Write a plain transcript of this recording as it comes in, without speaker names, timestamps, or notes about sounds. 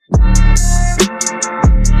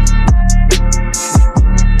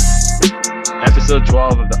episode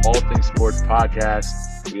 12 of the All Things Sports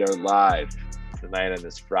Podcast. We are live tonight on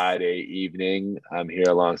this Friday evening. I'm here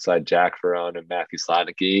alongside Jack Ferrone and Matthew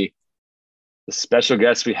Slotnicki. The special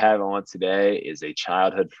guest we have on today is a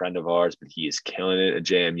childhood friend of ours, but he is killing it at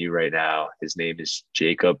JMU right now. His name is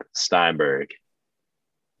Jacob Steinberg.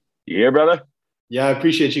 You here, brother? Yeah, I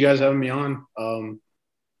appreciate you guys having me on.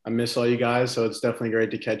 I miss all you guys, so it's definitely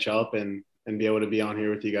great to catch up and be able to be on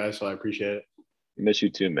here with you guys, so I appreciate it. I miss you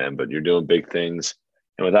too, man, but you're doing big things.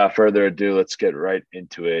 And without further ado, let's get right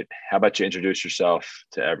into it. How about you introduce yourself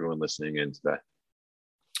to everyone listening in today?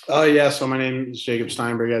 Oh, yeah. So my name is Jacob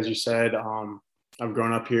Steinberg, as you said. I've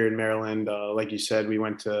grown up here in Maryland. Like you said, we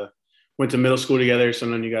went to middle school together, so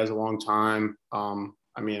I've known you guys a long time.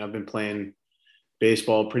 I've been playing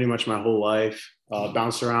baseball pretty much my whole life.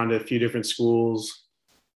 Bounced around to a few different schools.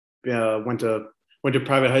 Went to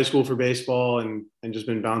private high school for baseball and just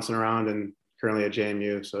been bouncing around and currently at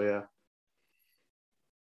JMU. So, yeah.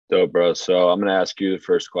 Dope, bro. So I'm going to ask you the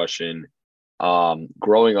first question.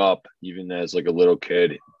 Growing up, even as like a little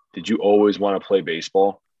kid, did you always want to play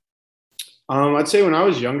baseball? I'd say when I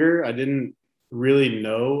was younger, I didn't really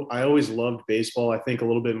know. I always loved baseball, I think a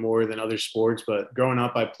little bit more than other sports. But growing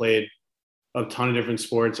up, I played a ton of different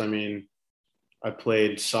sports. I mean, I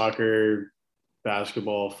played soccer,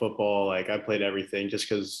 basketball, football. Like I played everything just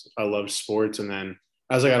because I loved sports. And then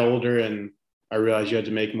as I got older and I realized you had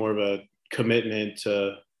to make more of a commitment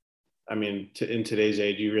in today's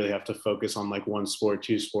age, you really have to focus on like one sport,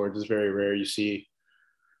 two sports. It's very rare you see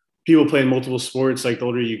people playing multiple sports like the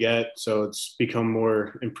older you get. So it's become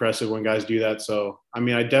more impressive when guys do that. So,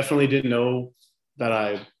 I definitely didn't know that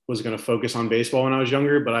I was going to focus on baseball when I was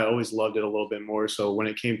younger, but I always loved it a little bit more. So when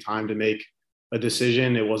it came time to make a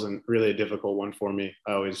decision, it wasn't really a difficult one for me.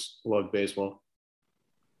 I always loved baseball.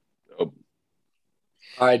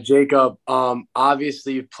 All right, Jacob,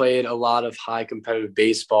 obviously you've played a lot of high competitive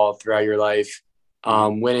baseball throughout your life,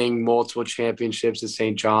 winning multiple championships at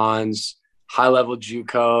St. John's, high-level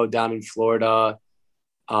JUCO down in Florida,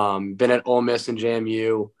 been at Ole Miss and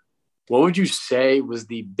JMU. What would you say was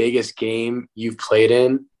the biggest game you've played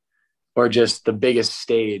in or just the biggest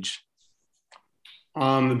stage?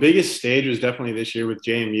 The biggest stage was definitely this year with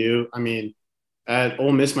JMU. At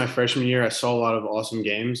Ole Miss my freshman year, I saw a lot of awesome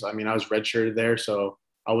games. I was redshirted there, so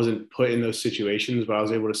I wasn't put in those situations, but I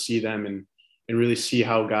was able to see them and really see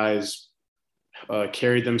how guys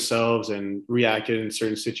carried themselves and reacted in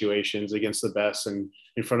certain situations against the best and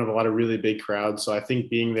in front of a lot of really big crowds. So I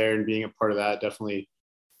think being there and being a part of that definitely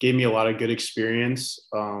gave me a lot of good experience.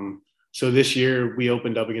 So this year we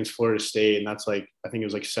opened up against Florida State, and that's I think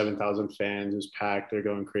it was 7,000 fans. It was packed. They're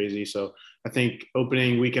going crazy. So I think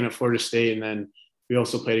opening weekend at Florida State, and then we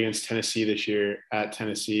also played against Tennessee this year at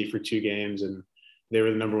Tennessee for 2 games, and they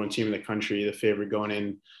were the number 1 team in the country, the favorite going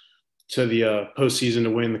in to the postseason to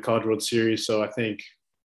win the College World Series. So I think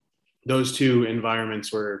those 2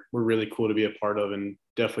 environments were really cool to be a part of, and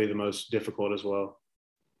definitely the most difficult as well.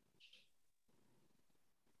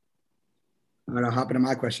 All right, I'll hop into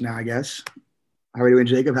my question now, I guess. How are we doing,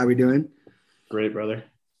 Jacob? How are we doing? Great, brother.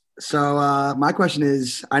 So my question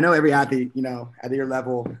is, I know every athlete, at your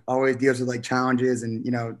level always deals with challenges and,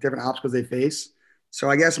 different obstacles they face. So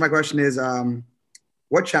I guess my question is,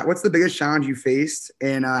 what's the biggest challenge you faced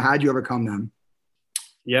and how did you overcome them?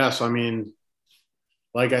 Yeah. So,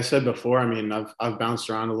 like I said before, I've bounced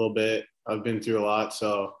around a little bit. I've been through a lot.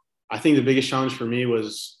 So I think the biggest challenge for me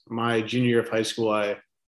was my junior year of high school. I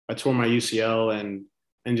tore my UCL and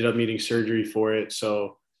ended up needing surgery for it.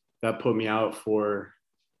 So that put me out for,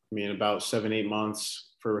 about 7-8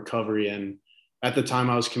 months for recovery. And at the time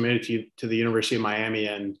I was committed to the University of Miami,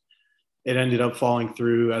 and it ended up falling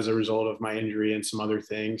through as a result of my injury and some other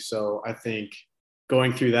things. So I think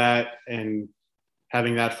going through that and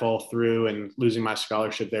having that fall through and losing my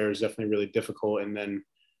scholarship there is definitely really difficult. And then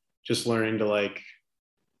just learning to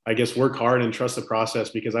work hard and trust the process,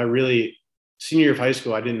 because senior year of high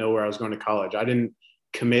school, I didn't know where I was going to college. I didn't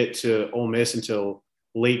commit to Ole Miss until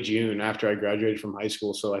late June after I graduated from high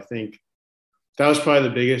school. So I think that was probably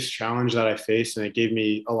the biggest challenge that I faced. And it gave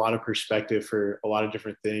me a lot of perspective for a lot of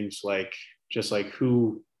different things,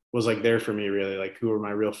 who was there for me, really, who were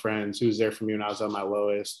my real friends, who was there for me when I was at my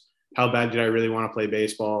lowest, how bad did I really want to play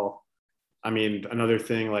baseball? Another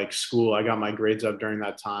thing, school, I got my grades up during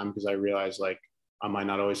that time because I realized I might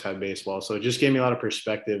not always have baseball. So it just gave me a lot of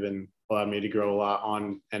perspective and allowed me to grow a lot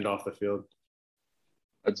on and off the field.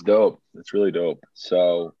 That's dope. That's really dope.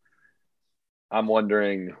 So I'm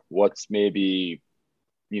wondering what's maybe,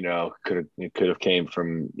 could have came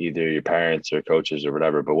from either your parents or coaches or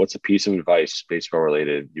whatever, but what's a piece of advice baseball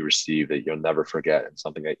related you received that you'll never forget and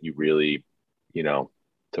something that you really,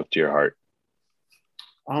 took to your heart?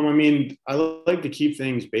 I mean, I like to keep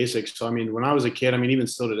things basic. So, I mean, when I was a kid, I mean, even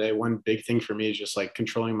still today, one big thing for me is just like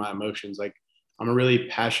controlling my emotions. Like, I'm a really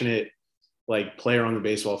passionate, like, player on the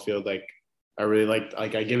baseball field. Like, I really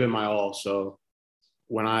like, I give it my all. So,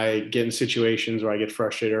 when I get in situations where I get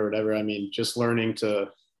frustrated or whatever, I mean, just learning to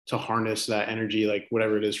harness that energy, like,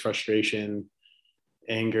 whatever it is, frustration,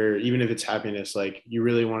 anger, even if it's happiness, like, you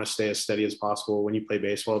really want to stay as steady as possible when you play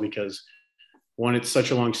baseball because one, it's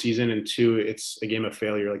such a long season, and two, it's a game of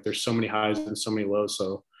failure. Like there's so many highs and so many lows.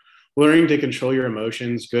 So learning to control your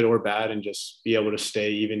emotions, good or bad, and just be able to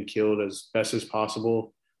stay even keeled as best as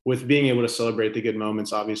possible with being able to celebrate the good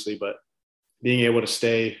moments, obviously, but being able to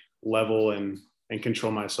stay level and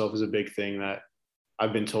control myself is a big thing that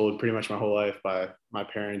I've been told pretty much my whole life by my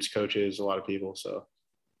parents, coaches, a lot of people. So.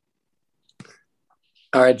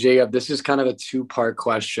 All right, Jacob, this is kind of a two-part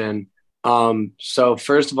question. So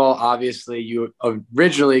first of all, obviously you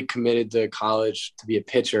originally committed to college to be a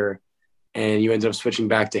pitcher and you ended up switching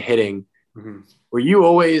back to hitting. Mm-hmm. Were you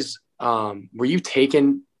always, were you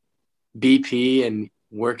taking BP and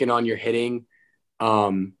working on your hitting,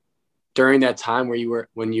 during that time when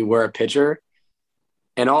you were a pitcher?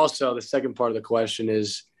 And also the second part of the question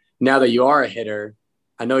is, now that you are a hitter,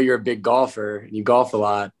 I know you're a big golfer and you golf a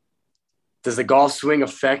lot. Does the golf swing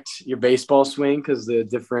affect your baseball swing because the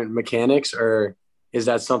different mechanics, or is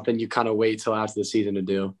that something you kind of wait till after the season to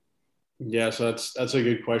do? Yeah, so that's a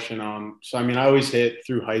good question. So I mean, I always hit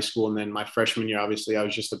through high school, and then my freshman year, obviously, I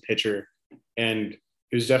was just a pitcher, and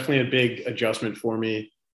it was definitely a big adjustment for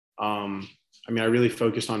me. I mean, I really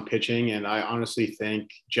focused on pitching, and I honestly think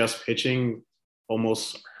just pitching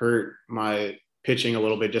almost hurt my pitching a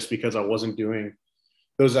little bit, just because I wasn't doing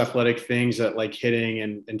those athletic things that like hitting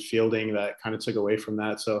and fielding that kind of took away from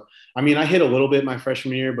that. So, I mean, I hit a little bit my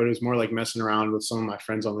freshman year, but it was more like messing around with some of my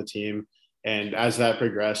friends on the team. And as that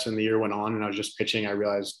progressed and the year went on and I was just pitching, I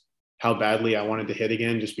realized how badly I wanted to hit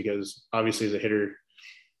again, just because obviously as a hitter,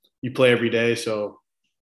 you play every day. So,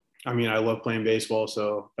 I mean, I love playing baseball.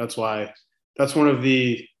 So that's one of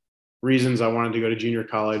the reasons I wanted to go to junior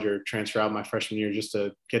college or transfer out my freshman year, just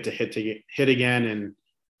to get to hit again and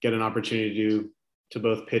get an opportunity to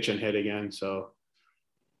both pitch and hit again. So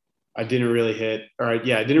I didn't really hit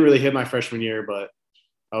my freshman year, but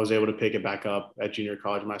I was able to pick it back up at junior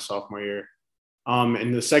college my sophomore year.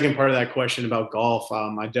 And the second part of that question about golf,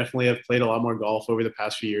 I definitely have played a lot more golf over the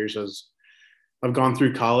past few years as I've gone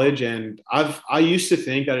through college, and I used to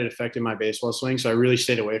think that it affected my baseball swing, so I really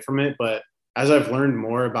stayed away from it. But as I've learned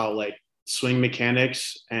more about like swing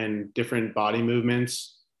mechanics and different body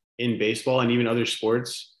movements in baseball and even other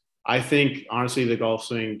sports, I think honestly the golf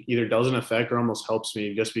swing either doesn't affect or almost helps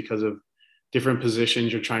me, just because of different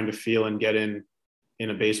positions you're trying to feel and get in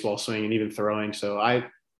a baseball swing and even throwing. So I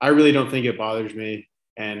really don't think it bothers me.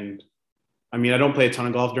 And I mean, I don't play a ton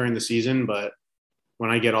of golf during the season, but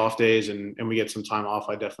when I get off days and we get some time off,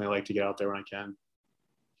 I definitely like to get out there when I can.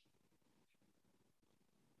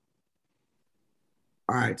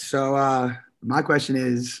 All right. So my question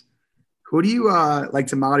is, who do you like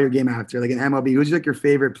to model your game after? Like in MLB, who's like your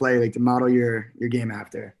favorite player like to model your game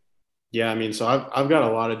after? Yeah, I mean, so I've got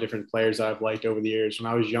a lot of different players that I've liked over the years.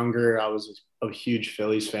 When I was younger, I was a huge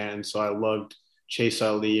Phillies fan, so I loved Chase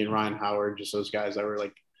Utley and Ryan Howard, just those guys that were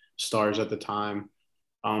like stars at the time.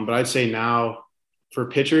 But I'd say now for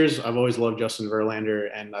pitchers, I've always loved Justin Verlander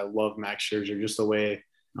and I love Max Scherzer, just the way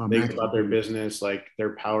they go about their business, like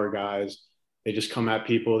they're power guys. They just come at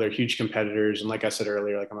people. They're huge competitors, and like I said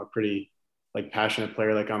earlier, like I'm a pretty like passionate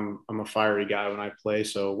player. Like I'm a fiery guy when I play.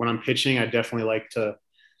 So when I'm pitching, I definitely like to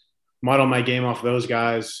model my game off those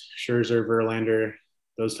guys, Scherzer, Verlander,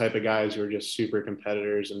 those type of guys who are just super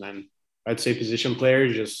competitors. And then I'd say position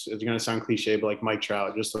players, just it's going to sound cliche, but like Mike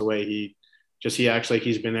Trout, just the way he acts like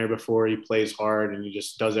he's been there before. He plays hard and he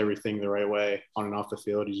just does everything the right way on and off the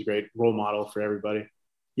field. He's a great role model for everybody.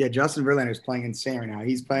 Yeah, Justin Verlander is playing insane right now.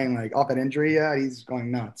 He's playing like off that injury. Yeah, he's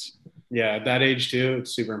going nuts. Yeah, at that age too,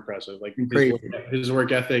 it's super impressive. Like his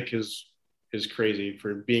work ethic is crazy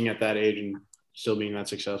for being at that age and still being that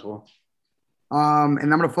successful. And I'm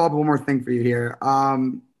gonna follow up one more thing for you here.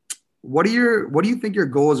 What do you think your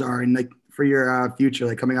goals are and like for your future,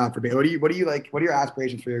 like coming out for what do you like? What are your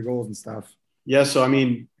aspirations for your goals and stuff? Yeah, so I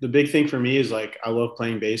mean, the big thing for me is like I love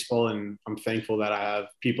playing baseball, and I'm thankful that I have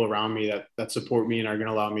people around me that support me and are going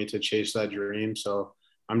to allow me to chase that dream. So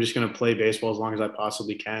I'm just going to play baseball as long as I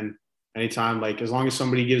possibly can. Anytime, like as long as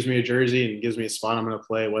somebody gives me a jersey and gives me a spot, I'm going to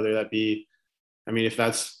play. Whether that be, I mean, if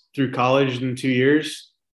that's through college in 2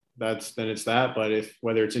 years, then it's that. But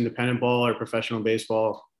whether it's independent ball or professional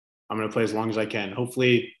baseball, I'm going to play as long as I can.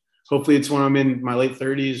 Hopefully hopefully it's when I'm in my late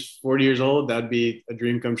 30s, 40 years old. That'd be a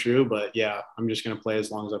dream come true. But yeah, I'm just going to play as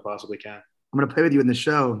long as I possibly can. I'm gonna play with you in the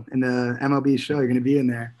show, in the MLB show. You're gonna be in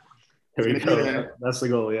there. There we go. That's the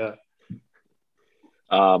goal. Yeah.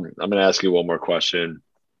 I'm going to ask you one more question.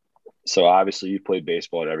 So obviously you played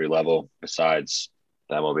baseball at every level besides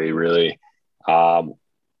the MLB, really.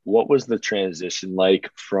 What was the transition like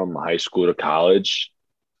from high school to college,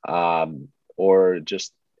 or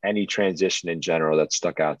just any transition in general that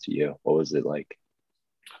stuck out to you? What was it like?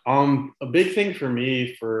 A big thing for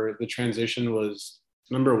me for the transition was,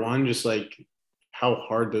 number one, just like how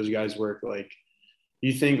hard those guys work. Like,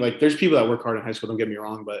 you think like there's people that work hard in high school, don't get me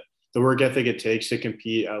wrong, but the work ethic it takes to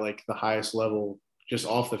compete at like the highest level, just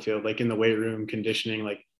off the field, like in the weight room, conditioning,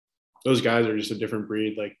 like those guys are just a different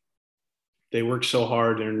breed. Like, they work so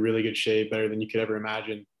hard. They're in really good shape, better than you could ever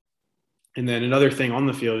imagine. And then another thing on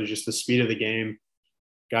the field is just the speed of the game.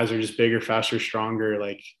 Guys are just bigger, faster, stronger.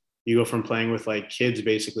 Like, you go from playing with like kids,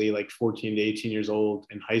 basically like 14 to 18 years old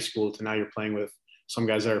in high school, to now you're playing with some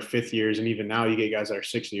guys that are fifth years. And even now you get guys that are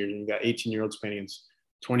 6 years, and you got 18-year-olds playing against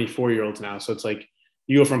 24-year-olds now. So it's like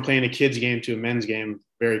you go from playing a kid's game to a men's game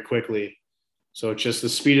very quickly. So it's just the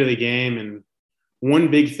speed of the game. And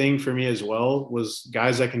one big thing for me as well was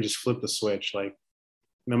guys that can just flip the switch. Like,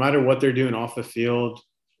 no matter what they're doing off the field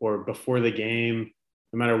or before the game,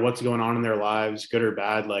 no matter what's going on in their lives, good or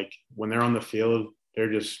bad, like when they're on the field,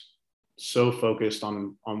 they're just so focused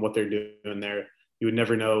on what they're doing there. You would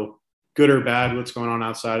never know, good or bad, what's going on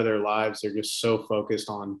outside of their lives. They're just so focused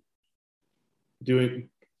on doing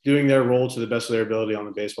their role to the best of their ability on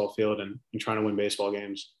the baseball field and trying to win baseball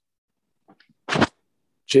games.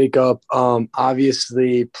 Jacob,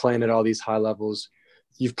 obviously playing at all these high levels,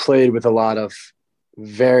 you've played with a lot of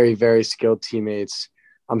very, very skilled teammates.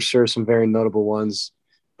 I'm sure some very notable ones.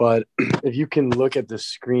 But if you can look at the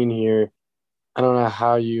screen here, I don't know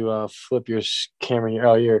how you flip your camera here.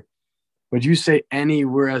 Oh, here. Would you say any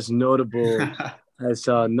were as notable as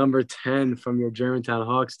number 10 from your Germantown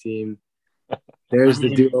Hawks team? There's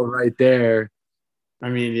the duo right there. I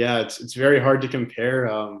mean, yeah, it's very hard to compare.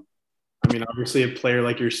 I mean, obviously, a player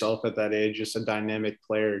like yourself at that age, just a dynamic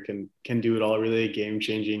player, can do it all. Really a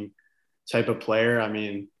game-changing type of player. I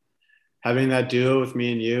mean, having that duo with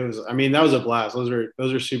me and you, that was a blast. Those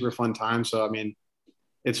are super fun times. So, I mean,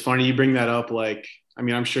 it's funny you bring that up. Like, I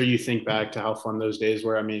mean, I'm sure you think back to how fun those days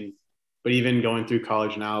were. I mean, but even going through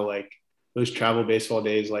college now, like those travel baseball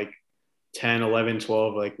days, like 10, 11,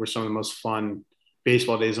 12, like were some of the most fun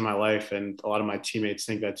baseball days of my life. And a lot of my teammates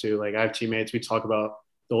think that too. Like, I have teammates, we talk about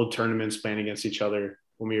the old tournaments playing against each other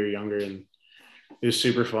when we were younger, and it was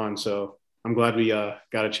super fun. So I'm glad we got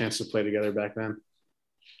a chance to play together back then.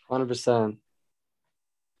 100%.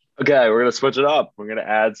 Okay, we're going to switch it up. We're going to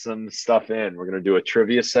add some stuff in. We're going to do a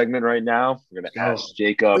trivia segment right now. We're going to ask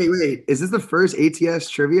Jacob. Wait. Is this the first ATS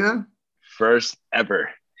trivia? First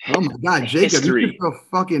ever. Oh, my God. Jacob, you feel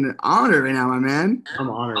fucking honored right now, my man. I'm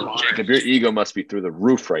honored. Jacob, your ego must be through the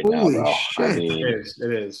roof right now, bro. Holy shit. I mean,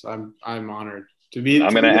 It is. I'm honored. To be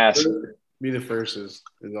the first is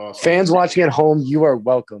awesome. Fans watching at home, you are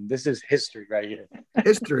welcome. This is history right here.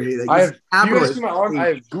 History. Like, I have Let's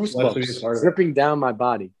goosebumps dripping down my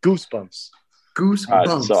body. Goosebumps. Goosebumps.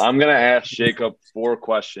 All right, so I'm going to ask Jacob 4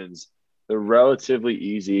 questions. They're relatively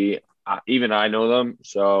easy. Even I know them.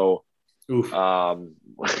 So we'll see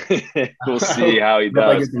how he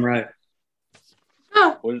does. I get them right.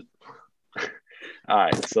 All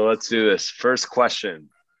right, so let's do this. First question.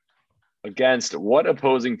 Against what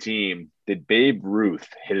opposing team did Babe Ruth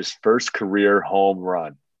hit his first career home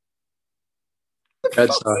run? What the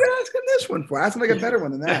fuck are you asking this one for? Ask him like a better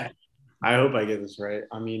one than that. I hope I get this right.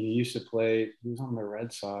 I mean, he was on the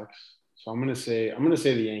Red Sox. So I'm gonna say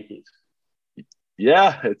the Yankees.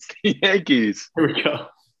 Yeah, it's the Yankees. Here we go.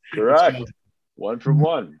 Correct. 1 for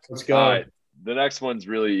 1. Let's go. All right. The next one's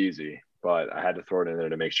really easy, but I had to throw it in there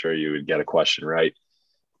to make sure you would get a question right.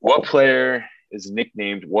 What player was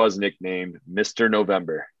nicknamed Mr.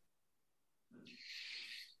 November?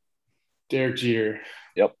 Derek Jeter.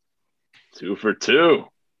 Yep. 2 for 2.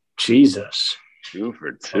 Jesus. 2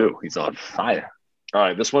 for 2. He's on fire. All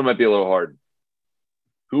right, this one might be a little hard.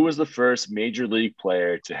 Who was the first major league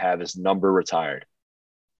player to have his number retired?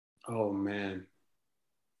 Oh, man.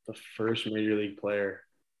 The first major league player.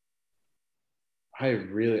 Do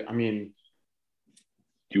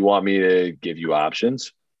you want me to give you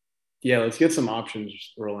options? Yeah, let's get some options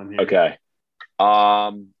rolling here. Okay.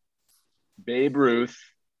 Babe Ruth,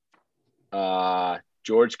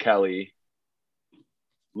 George Kelly,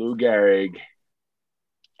 Lou Gehrig,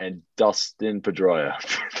 and Dustin Pedroia.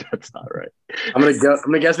 That's not right. I'm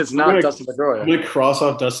gonna guess it's not Dustin Pedroia. I'm gonna cross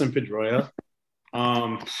off Dustin Pedroia.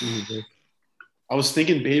 I was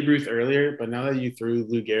thinking Babe Ruth earlier, but now that you threw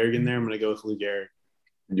Lou Gehrig in there, I'm going to go with Lou Gehrig.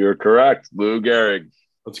 You're correct, Lou Gehrig.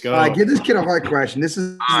 Let's go. All right, give this kid a hard question. This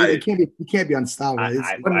is right. it can't be unstoppable.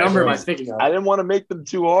 What number am I thinking of? I didn't want to make them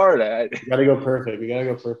too hard. We got to go perfect. We got to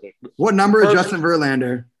go perfect. What number is Justin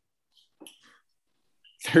Verlander?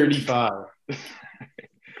 35.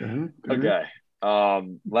 Okay.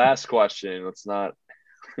 Last question. Let's not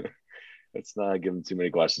give him too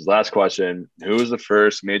many questions. Last question. Who was the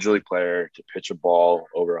first major league player to pitch a ball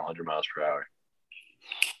over 100 miles per hour?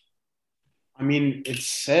 I mean, it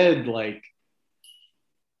said like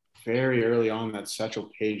very early on that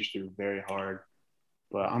Satchel Paige threw very hard,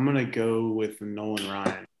 but I'm going to go with Nolan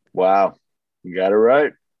Ryan. Wow. You got it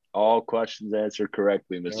right. All questions answered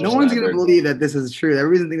correctly, Mr. No one's going to Steinberg. believe that this is true.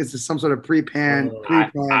 Everybody's thinking this is some sort of pre-planned.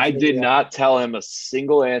 I did not tell him a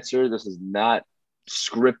single answer. This is not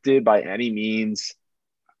scripted by any means.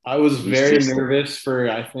 I was very nervous for,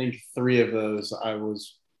 I think, 3 of those. I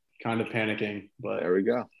was kind of panicking, but there we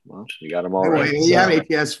go. Well, you got them all right. You have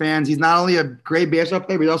ATS fans. He's not only a great baseball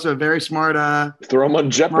player, but he's also a very smart. Throw him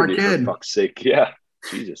on Jeopardy for fuck's sake. Yeah,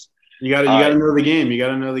 Jesus. You got to know the game. You got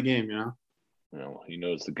to know the game. You know. No, he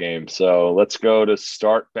knows the game. So let's go to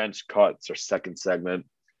start, bench, cut. It's our second segment.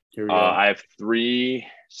 Here we go. I have 3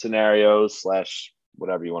 scenarios /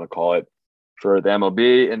 whatever you want to call it for the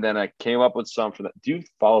MLB, and then I came up with some for that. Do you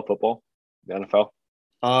follow football, the NFL?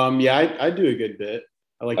 Yeah, I do a good bit.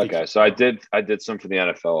 I like. Okay, so I did some for the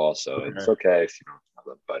NFL also. Okay. It's okay if you don't have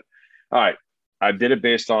them, but all right, I did it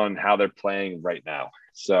based on how they're playing right now.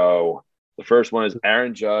 So the first one is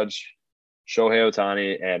Aaron Judge, Shohei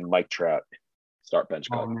Ohtani, and Mike Trout. Start, bench,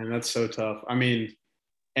 cut. Oh man, that's so tough. I mean,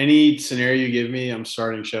 any scenario you give me, I'm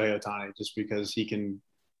starting Shohei Ohtani just because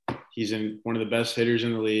he's in one of the best hitters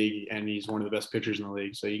in the league and he's one of the best pitchers in the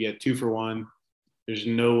league. So you get 2 for 1. There's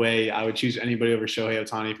no way I would choose anybody over Shohei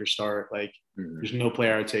Ohtani for start. Like, there's no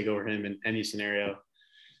player I would take over him in any scenario.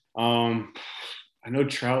 I know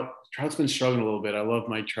Trout's been struggling a little bit. I love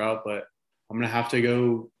Mike Trout, but I'm gonna have to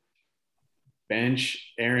go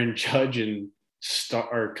bench Aaron Judge and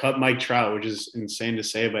cut Mike Trout, which is insane to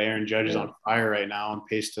say, but Aaron Judge is on fire right now, on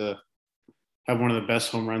pace to have one of the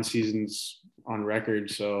best home run seasons on record.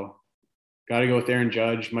 So got to go with Aaron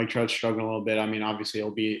Judge. Mike Trout's struggling a little bit. I mean, obviously he'll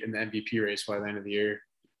be in the MVP race by the end of the year.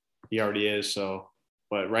 He already is. So,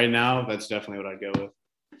 but right now, that's definitely what I'd go with.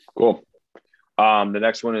 Cool. The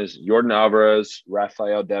next one is Jordan Alvarez,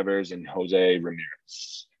 Rafael Devers, and Jose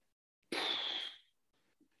Ramirez.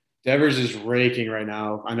 Devers is raking right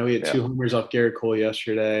now. I know he had 2 homers off Garrett Cole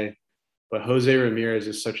yesterday, but Jose Ramirez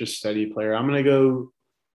is such a steady player. I'm going to go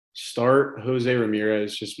start Jose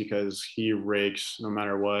Ramirez just because he rakes no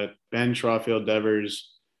matter what. Bench Rafael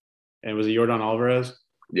Devers, and was it Jordan Alvarez?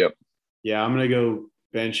 Yep. Yeah, I'm going to go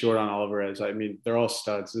bench Jordan Alvarez. I mean, they're all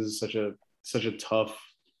studs. This is such a tough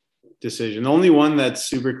decision. The only one that's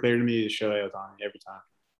super clear to me is Shohei Ohtani every time.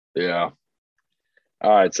 Yeah.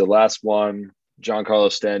 All right, so last one.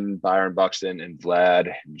 Giancarlo Stanton, Byron Buxton, and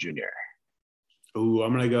Vlad Jr. Ooh,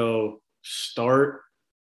 I'm gonna go start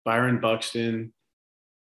Byron Buxton.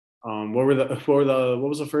 What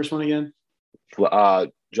was the first one again?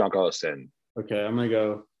 Giancarlo Stanton. Okay, I'm gonna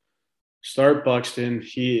go start Buxton.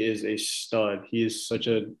 He is a stud. He is such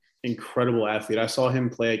an incredible athlete. I saw him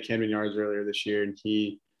play at Camden Yards earlier this year, and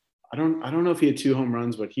I don't know if he had 2 home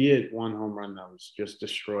runs, but he had 1 home run that was just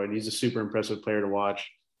destroyed. He's a super impressive player to watch.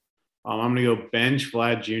 I'm going to go bench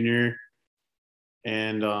Vlad Jr.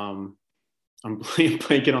 And I'm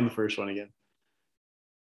blanking on the first one again.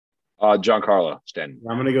 Giancarlo Stanton.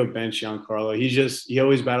 I'm going to go bench Giancarlo. He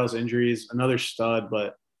always battles injuries. Another stud,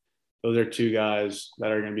 but those are 2 guys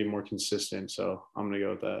that are going to be more consistent. So I'm going to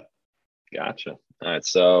go with that. Gotcha. All right.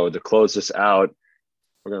 So to close this out,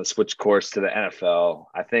 we're going to switch course to the NFL.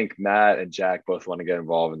 I think Matt and Jack both want to get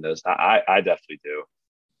involved in this. I definitely do.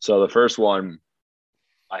 So the first one,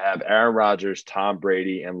 I have Aaron Rodgers, Tom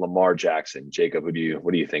Brady, and Lamar Jackson. Jacob, what do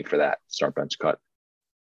you think for that? Start, bench, cut.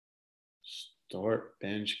 Start,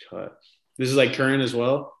 bench, cut. This is like current as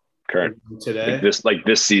well? Current. Today? Like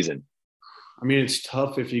this season. I mean, it's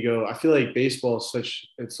tough if you go – I feel like baseball is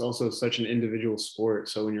it's also such an individual sport.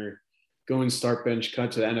 So when you're going start, bench,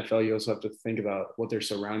 cut to the NFL, you also have to think about what they're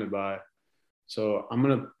surrounded by. So I'm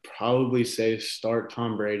going to probably say start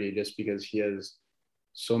Tom Brady just because he has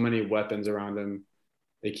so many weapons around him.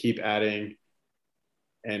 They keep adding.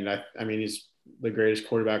 And, I mean, he's the greatest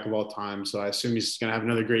quarterback of all time. So I assume he's going to have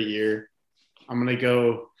another great year. I'm going to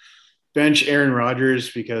go bench Aaron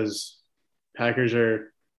Rodgers because Packers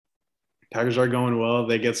are going well.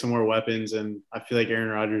 They get some more weapons, and I feel like Aaron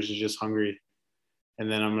Rodgers is just hungry. And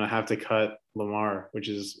then I'm going to have to cut Lamar, which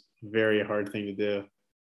is very hard thing to do.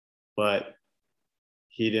 But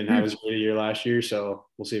he didn't have as good a year last year, so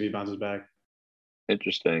we'll see if he bounces back.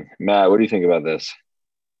 Interesting. Matt, what do you think about this?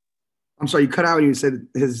 I'm sorry, you cut out when you said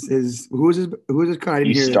who was his cut? I didn't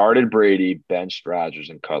He hear it. started Brady, benched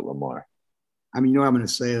Rodgers, and cut Lamar. I mean, you know what I'm going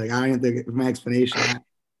to say. Like, I don't even think my explanation.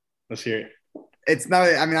 Let's hear it. It's not.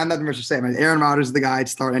 I mean, I'm nothing much to say. I mean, Aaron Rodgers is the guy to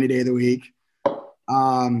start any day of the week.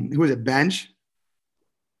 Who was it? Bench.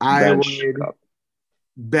 I would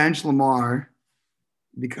bench Lamar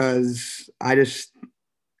because I just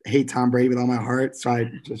hate Tom Brady with all my heart. So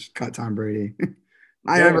I just cut Tom Brady.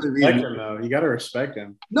 I never respect him though. You got to respect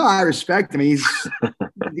him. No, I respect him. He's a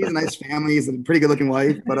nice family. He's a pretty good looking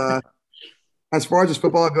wife. But as far as his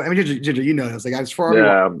football, I mean, Ginger, you know this. Like as far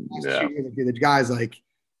as the guy's like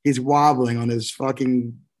he's wobbling on his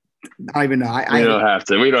fucking. I don't even know.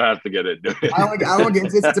 We don't have to get into it. I don't want to get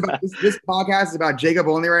into this. It's about this podcast is about Jacob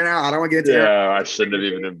only right now. I don't want to get into. I shouldn't have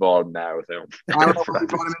even involved now with him. I don't know why you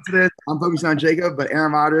brought him into this. I'm focusing on Jacob, but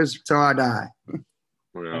Aaron Rodgers till I die.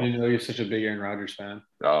 I didn't know you're such a big Aaron Rodgers fan.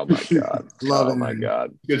 Oh my god! Love it. My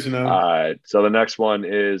god! Good to know. All right, so the next one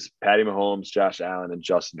is Patty Mahomes, Josh Allen, and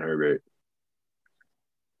Justin Herbert.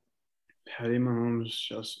 Patty Mahomes,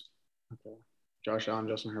 Josh Allen,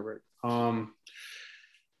 Justin Herbert.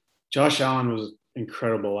 Josh Allen was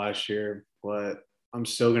incredible last year, but I'm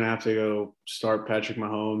still gonna have to go start Patrick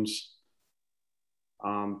Mahomes.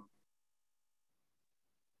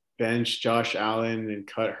 Bench Josh Allen and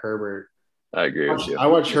cut Herbert. I agree with you. I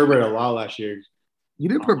watched Herbert a lot last year. You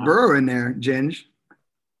did put Burrow in there, Ginge.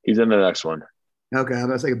 He's in the next one. Okay, I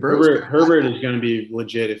was like Burrow. Herbert is going to be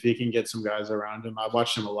legit if he can get some guys around him. I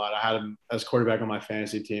watched him a lot. I had him as quarterback on my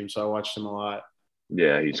fantasy team, so I watched him a lot.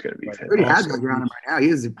 Yeah, he's going to be fantastic. He already has guys around him right now. He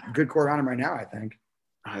is a good core around him right now, I think.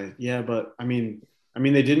 Yeah, but I mean,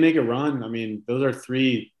 they did make a run. I mean, those are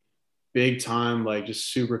three big time, like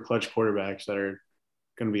just super clutch quarterbacks that are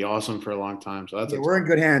going to be awesome for a long time. So that's we're in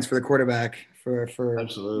good hands for the quarterback. For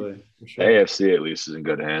absolutely, for sure. AFC at least is in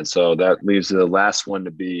good hands. So that leaves the last one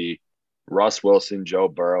to be Russ Wilson, Joe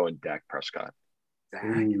Burrow, and Dak Prescott.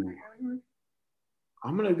 I'm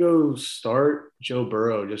gonna go start Joe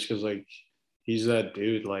Burrow just because like he's that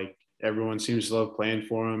dude. Like everyone seems to love playing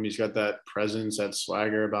for him. He's got that presence, that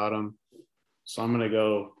swagger about him. So I'm gonna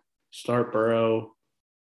go start Burrow,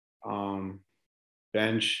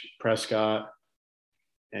 bench Prescott,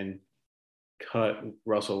 and cut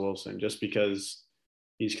Russell Wilson just because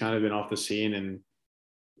he's kind of been off the scene and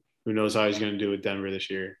who knows how he's going to do with Denver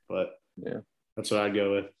this year. But yeah, that's what I'd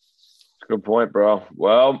go with. Good point, bro.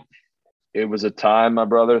 Well, it was a time, my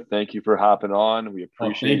brother. Thank you for hopping on. We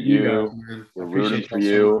appreciate you. Guys, we're rooting for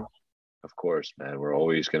you. Of course, man. We're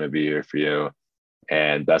always going to be here for you.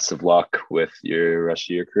 And best of luck with your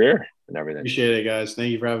rest of your career and everything. Appreciate it, guys.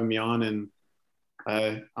 Thank you for having me on. And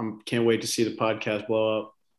I can't wait to see the podcast blow up.